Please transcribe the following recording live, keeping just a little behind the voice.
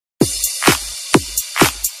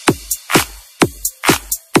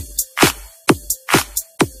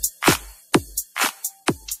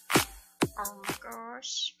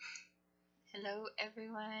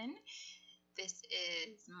everyone, this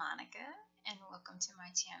is Monica and welcome to my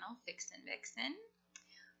channel Fixin' Vixen.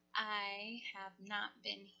 I have not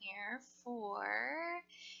been here for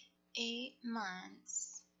 8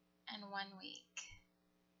 months and 1 week.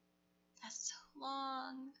 That's so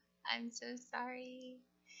long. I'm so sorry.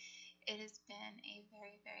 It has been a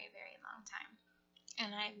very long time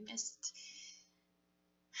and I've missed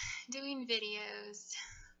doing videos,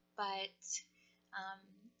 but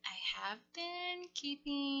I have been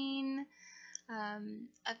keeping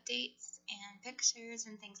updates and pictures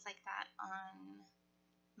and things like that on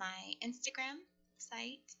my Instagram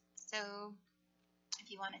site. So if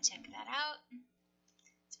you want to check that out,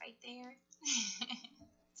 it's right there.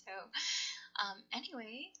 So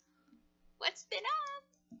anyway, what's been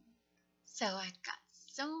up? So I've got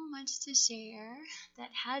so much to share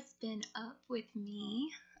that has been up with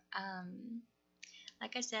me.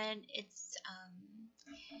 Like I said, it's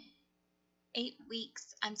 8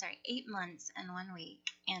 months and 1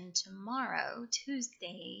 week, and tomorrow,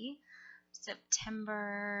 Tuesday,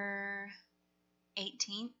 September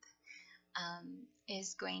 18th,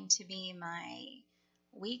 is going to be my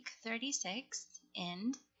week 36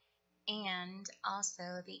 end, and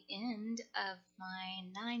also the end of my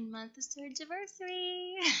 9-month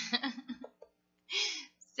surgiversary.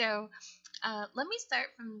 So let me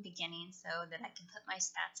start from the beginning so that I can put my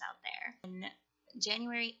stats out there. On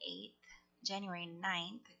January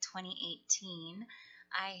 9th, 2018,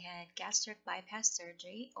 I had gastric bypass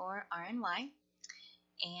surgery, or RNY,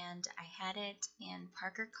 and I had it in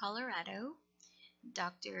Parker, Colorado.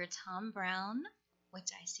 Dr. Tom Brown,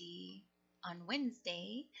 which I see on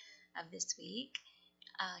Wednesday of this week,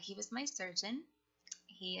 he was my surgeon.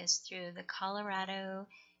 He is through the Colorado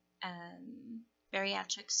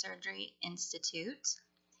Bariatric Surgery Institute.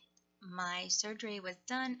 My surgery was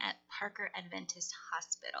done at Parker Adventist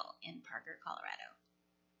Hospital in Parker, Colorado.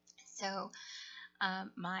 So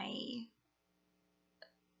my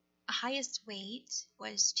highest weight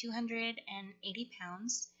was 280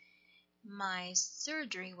 pounds. My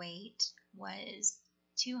surgery weight was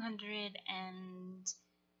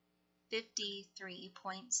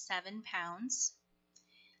 253.7 pounds.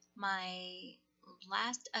 My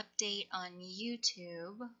last update on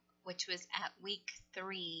YouTube, which was at week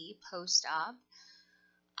 3 post-op,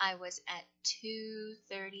 I was at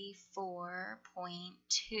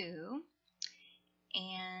 234.2,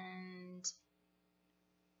 and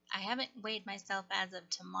I haven't weighed myself as of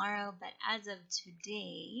tomorrow, but as of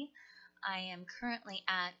today, I am currently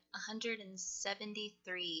at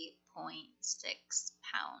 173.6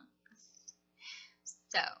 pounds.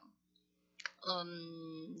 So,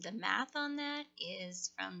 the math on that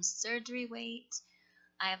is from surgery weight,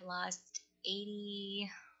 I've lost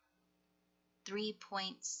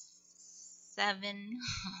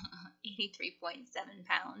 83.7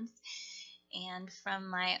 pounds, and from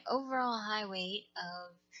my overall high weight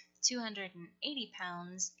of 280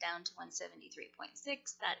 pounds down to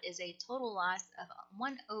 173.6, that is a total loss of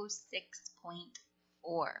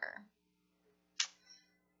 106.4.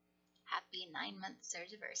 Happy 9-month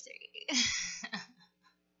surgiversary.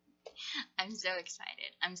 I'm so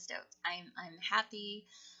excited. I'm stoked. I'm happy.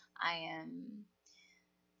 I am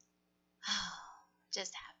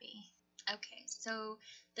just happy. Okay, so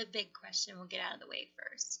the big question we'll get out of the way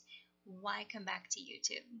first. Why come back to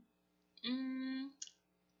YouTube?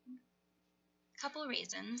 Couple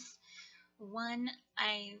reasons. One,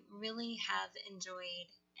 I really have enjoyed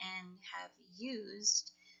and have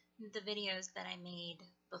used the videos that I made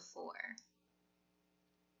before.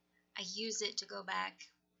 I use it to go back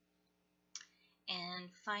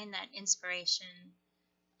and find that inspiration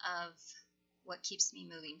of what keeps me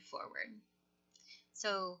moving forward.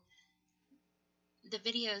 So the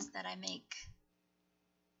videos that I make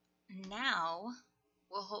now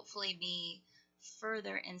will hopefully be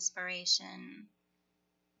further inspiration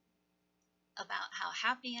about how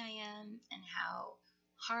happy I am and how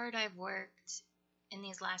hard I've worked in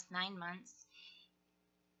these last 9 months.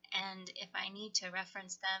 And if I need to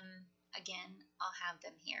reference them again, I'll have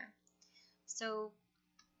them here. So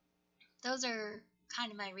those are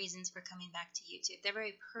kind of my reasons for coming back to YouTube. They're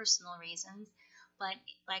very personal reasons, but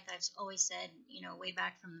like I've always said, you know, way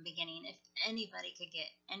back from the beginning, if anybody could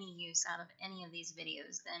get any use out of any of these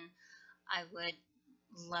videos, then I would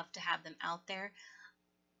love to have them out there.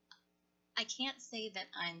 I can't say that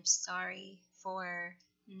I'm sorry for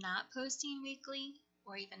not posting weekly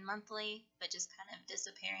or even monthly, but just kind of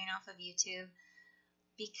disappearing off of YouTube,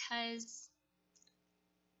 because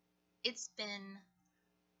it's been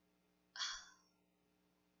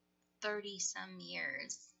 30 some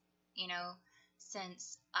years, you know,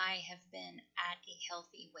 since I have been at a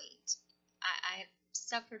healthy weight. I've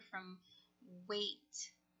suffered from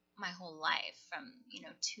weight my whole life, from,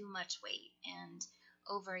 too much weight and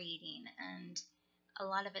overeating. And a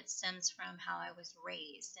lot of it stems from how I was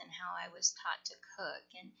raised and how I was taught to cook,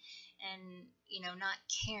 and not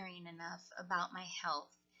caring enough about my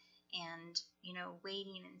health, and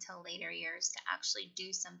waiting until later years to actually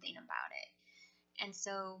do something about it. And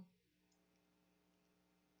so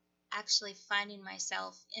actually finding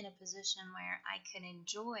myself in a position where I could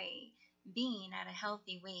enjoy being at a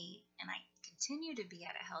healthy weight, and I continue to be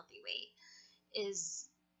at a healthy weight, is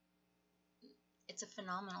it's a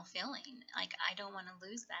phenomenal feeling. Like, I don't want to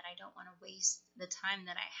lose that. I don't want to waste the time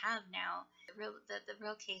that I have now. The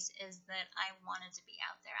real case is that I wanted to be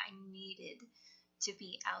out there. I needed to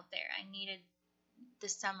be out there. I needed the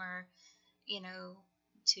summer,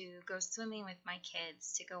 to go swimming with my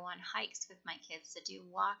kids, to go on hikes with my kids, to do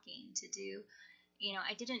walking, to do,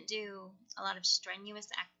 I didn't do a lot of strenuous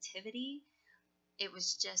activity. It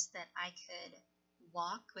was just that I could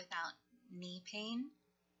walk without knee pain.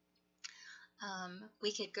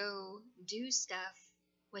 We could go do stuff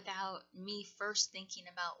without me first thinking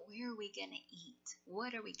about, where are we going to eat?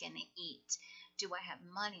 What are we going to eat? Do I have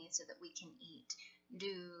money so that we can eat?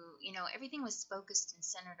 Everything was focused and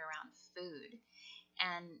centered around food.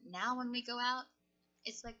 And now when we go out,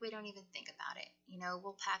 it's like we don't even think about it.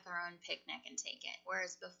 We'll pack our own picnic and take it.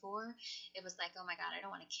 Whereas before, it was like, oh my God, I don't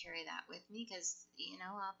want to carry that with me because,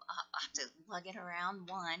 I'll have to lug it around,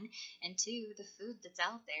 one. And two, the food that's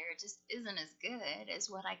out there just isn't as good as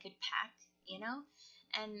what I could pack,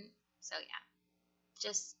 And so,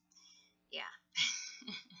 yeah.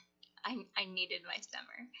 I needed my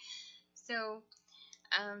summer. So,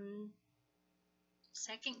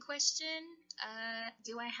 second question,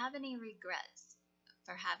 do I have any regrets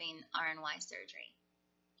for having RNY surgery?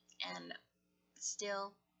 And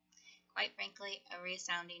still, quite frankly, a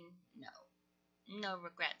resounding no. No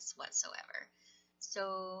regrets whatsoever.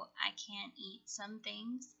 So I can't eat some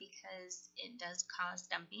things because it does cause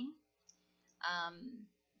dumping.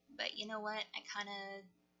 But you know what? I kind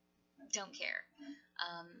of don't care.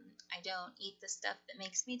 I don't eat the stuff that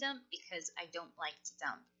makes me dump because I don't like to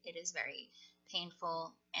dump. It is very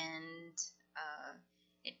painful, and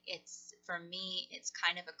it's for me, it's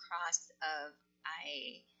kind of a cross of,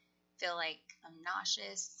 I feel like I'm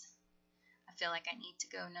nauseous. I feel like I need to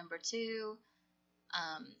go number 2.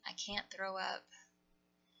 I can't throw up,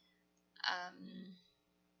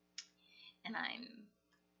 and I'm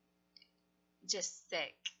just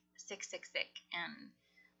sick, and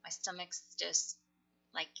my stomach's just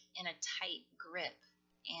like in a tight grip,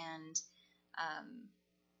 and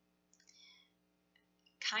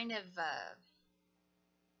kind of,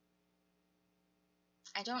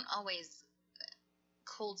 I don't always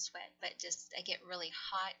cold sweat, but just I get really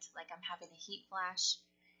hot, like I'm having a heat flash,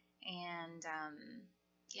 and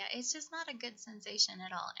yeah, it's just not a good sensation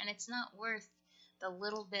at all, and it's not worth the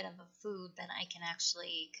little bit of a food that I can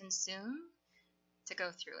actually consume to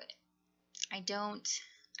go through it. I don't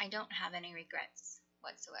have any regrets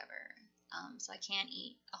whatsoever. So I can't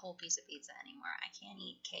eat a whole piece of pizza anymore. I can't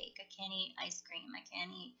eat cake. I can't eat ice cream. I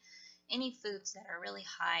can't eat any foods that are really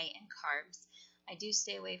high in carbs. I do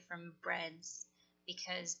stay away from breads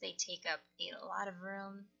because they take up a lot of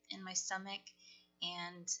room in my stomach,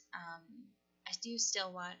 and I do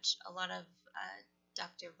still watch a lot of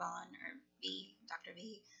Dr. Vaughn, or Dr.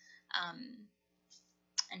 V,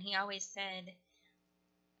 and he always said,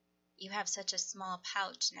 you have such a small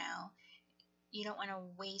pouch now, you don't want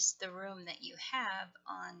to waste the room that you have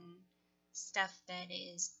on stuff that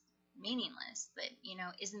is meaningless, that,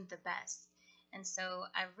 isn't the best. And so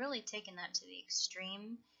I've really taken that to the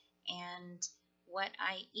extreme, and what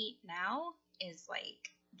I eat now is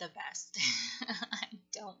like the best. I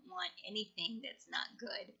don't want anything that's not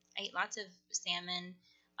good. I eat lots of salmon,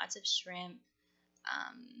 lots of shrimp,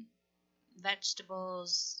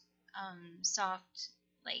 vegetables, soft,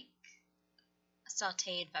 like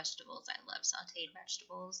sauteed vegetables. I love sauteed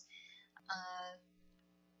vegetables.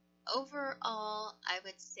 Overall, I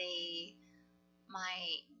would say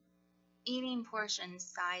my eating portion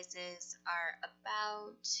sizes are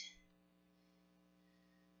about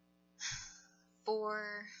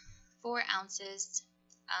 4 ounces.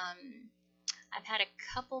 I've had a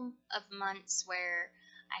couple of months where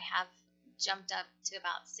I have jumped up to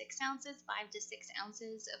about 6 ounces, 5 to 6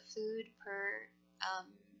 ounces of food per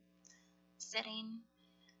setting,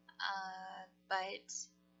 but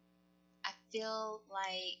I feel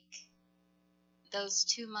like those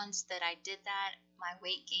 2 months that I did that, my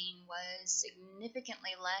weight gain was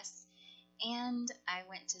significantly less, and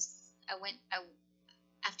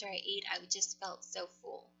after I ate, I just felt so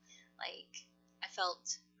full. Like, I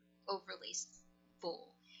felt overly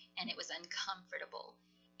full, and it was uncomfortable.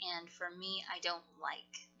 And for me, I don't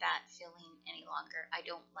like that feeling any longer. I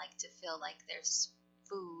don't like to feel like there's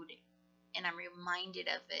food and I'm reminded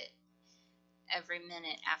of it every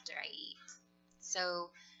minute after I eat. So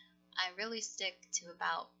I really stick to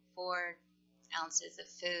about 4 ounces of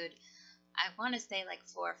food. I want to say like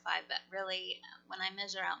 4 or 5, but really, when I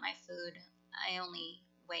measure out my food, I only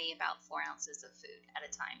weigh about 4 ounces of food at a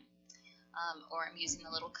time. Or I'm using the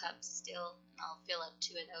little cups still, and I'll fill up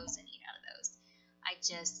 2 of those and eat out of those. I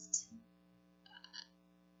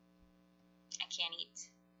can't eat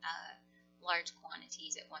large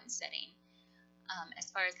quantities at one sitting. As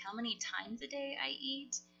far as how many times a day I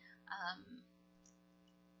eat,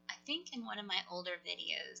 I think in one of my older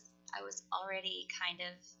videos, I was already kind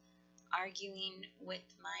of arguing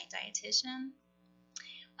with my dietitian.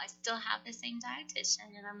 I still have the same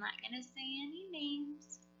dietitian, and I'm not going to say any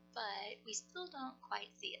names, but we still don't quite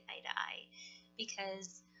see eye to eye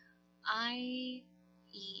because I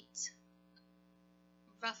eat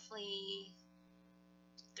roughly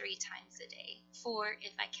 3 times a day, 4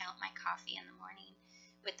 if I count my coffee in the morning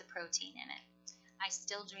with the protein in it. I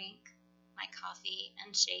still drink my coffee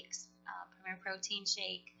and shakes, Premier Protein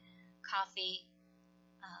shake, coffee,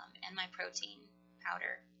 and my protein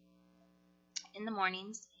powder in the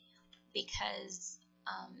mornings because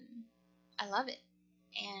I love it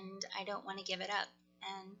and I don't want to give it up.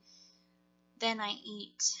 And then I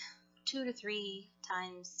eat 2 to 3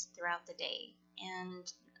 times throughout the day.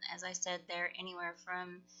 And as I said, they're anywhere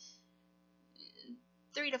from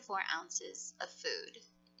 3 to 4 ounces of food.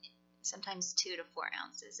 Sometimes 2 to 4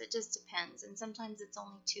 ounces. It just depends. And sometimes it's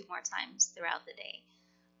only 2 more times throughout the day.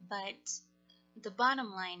 But the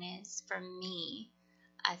bottom line is, for me,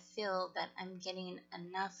 I feel that I'm getting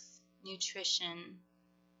enough nutrition.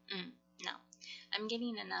 No, I'm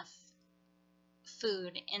getting enough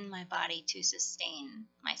food in my body to sustain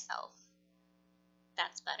myself.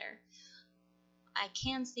 That's better. I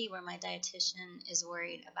can see where my dietitian is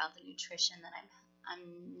worried about the nutrition that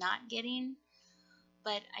I'm not getting,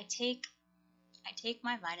 but I take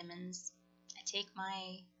my vitamins. I take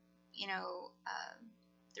my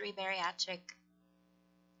 3 bariatric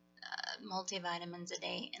multivitamins a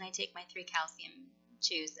day, and I take my 3 calcium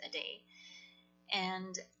chews a day,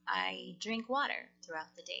 and I drink water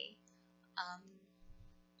throughout the day.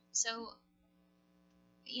 So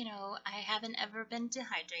I haven't ever been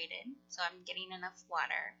dehydrated, so I'm getting enough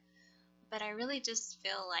water, but I really just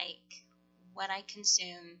feel like what I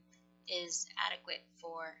consume is adequate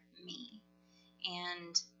for me.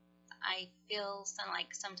 And I feel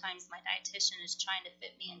like sometimes my dietitian is trying to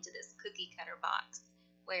fit me into this cookie cutter box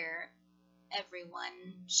where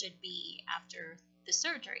everyone should be after the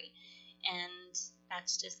surgery, and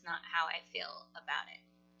that's just not how I feel about it.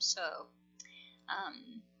 So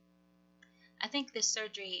I think the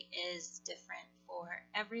surgery is different for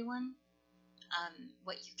everyone.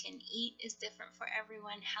 What you can eat is different for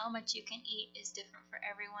everyone. How much you can eat is different for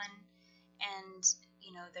everyone. And,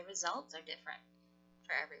 the results are different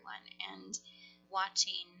for everyone. And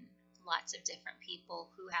watching lots of different people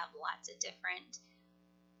who have lots of different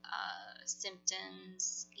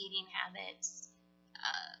symptoms, eating habits,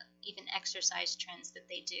 even exercise trends that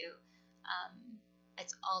they do,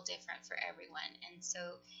 it's all different for everyone. And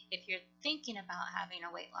so if you're thinking about having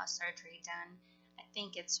a weight loss surgery done, I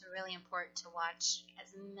think it's really important to watch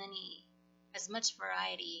as much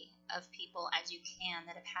variety of people as you can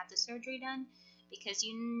that have had the surgery done, because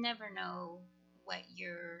you never know what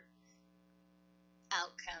your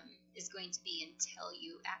outcome is going to be until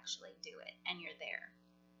you actually do it and you're there.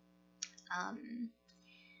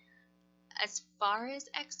 As far as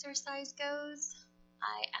exercise goes,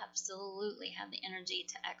 I absolutely have the energy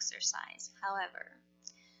to exercise. However,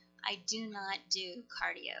 I do not do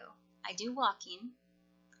cardio. I do walking.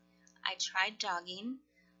 I tried jogging,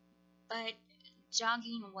 but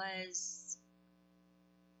jogging was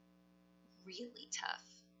really tough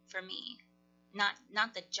for me. Not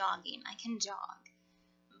the jogging. I can jog,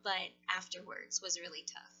 but afterwards was really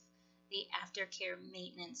tough. The aftercare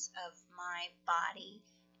maintenance of my body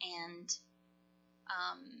and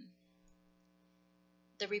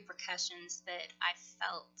the repercussions that I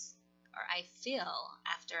felt or I feel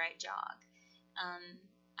after I jog.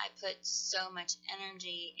 I put so much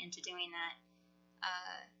energy into doing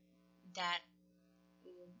that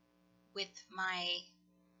with my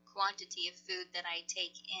quantity of food that I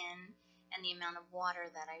take in and the amount of water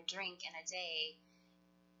that I drink in a day,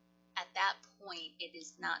 at that point it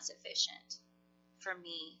is not sufficient for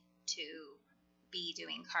me to be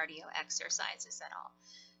doing cardio exercises at all.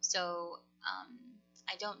 So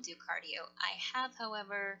I don't do cardio. I have,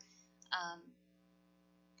 however,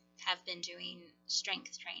 have been doing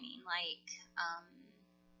strength training, like,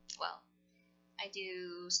 well, I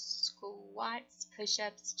do squats,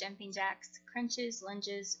 push-ups, jumping jacks, crunches,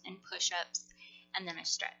 lunges, and push-ups, and then I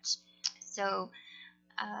stretch. So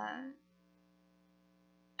I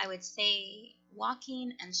would say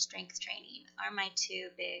walking and strength training are my two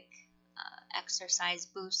big exercise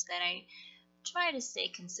boosts that I try to stay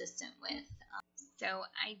consistent with. So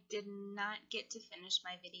I did not get to finish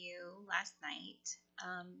my video last night,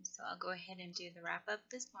 so I'll go ahead and do the wrap up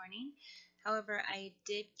this morning. However, I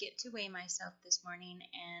did get to weigh myself this morning,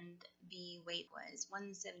 and the weight was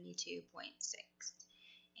 172.6.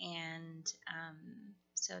 And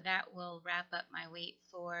so that will wrap up my weight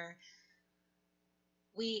for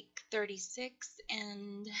week 36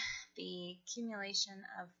 and the accumulation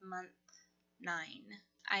of month 9.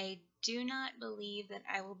 I do not believe that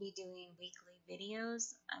I will be doing weekly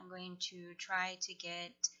videos. I'm going to try to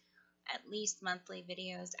get at least monthly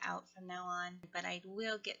videos out from now on, but I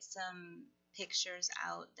will get some pictures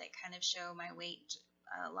out that kind of show my weight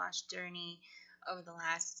loss journey over the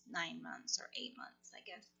last 9 months or 8 months, I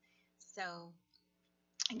guess. So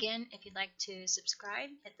again, if you'd like to subscribe,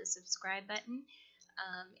 hit the subscribe button.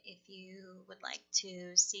 If you would like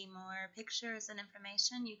to see more pictures and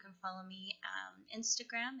information, you can follow me on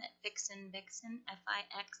Instagram at FixinVixen,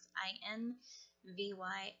 FIXINVYXYN.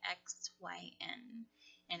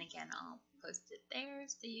 And again, I'll post it there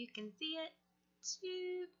so you can see it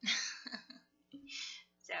too.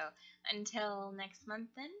 So until next month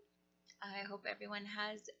then, I hope everyone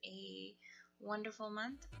has a wonderful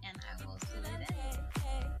month, and I will see you then.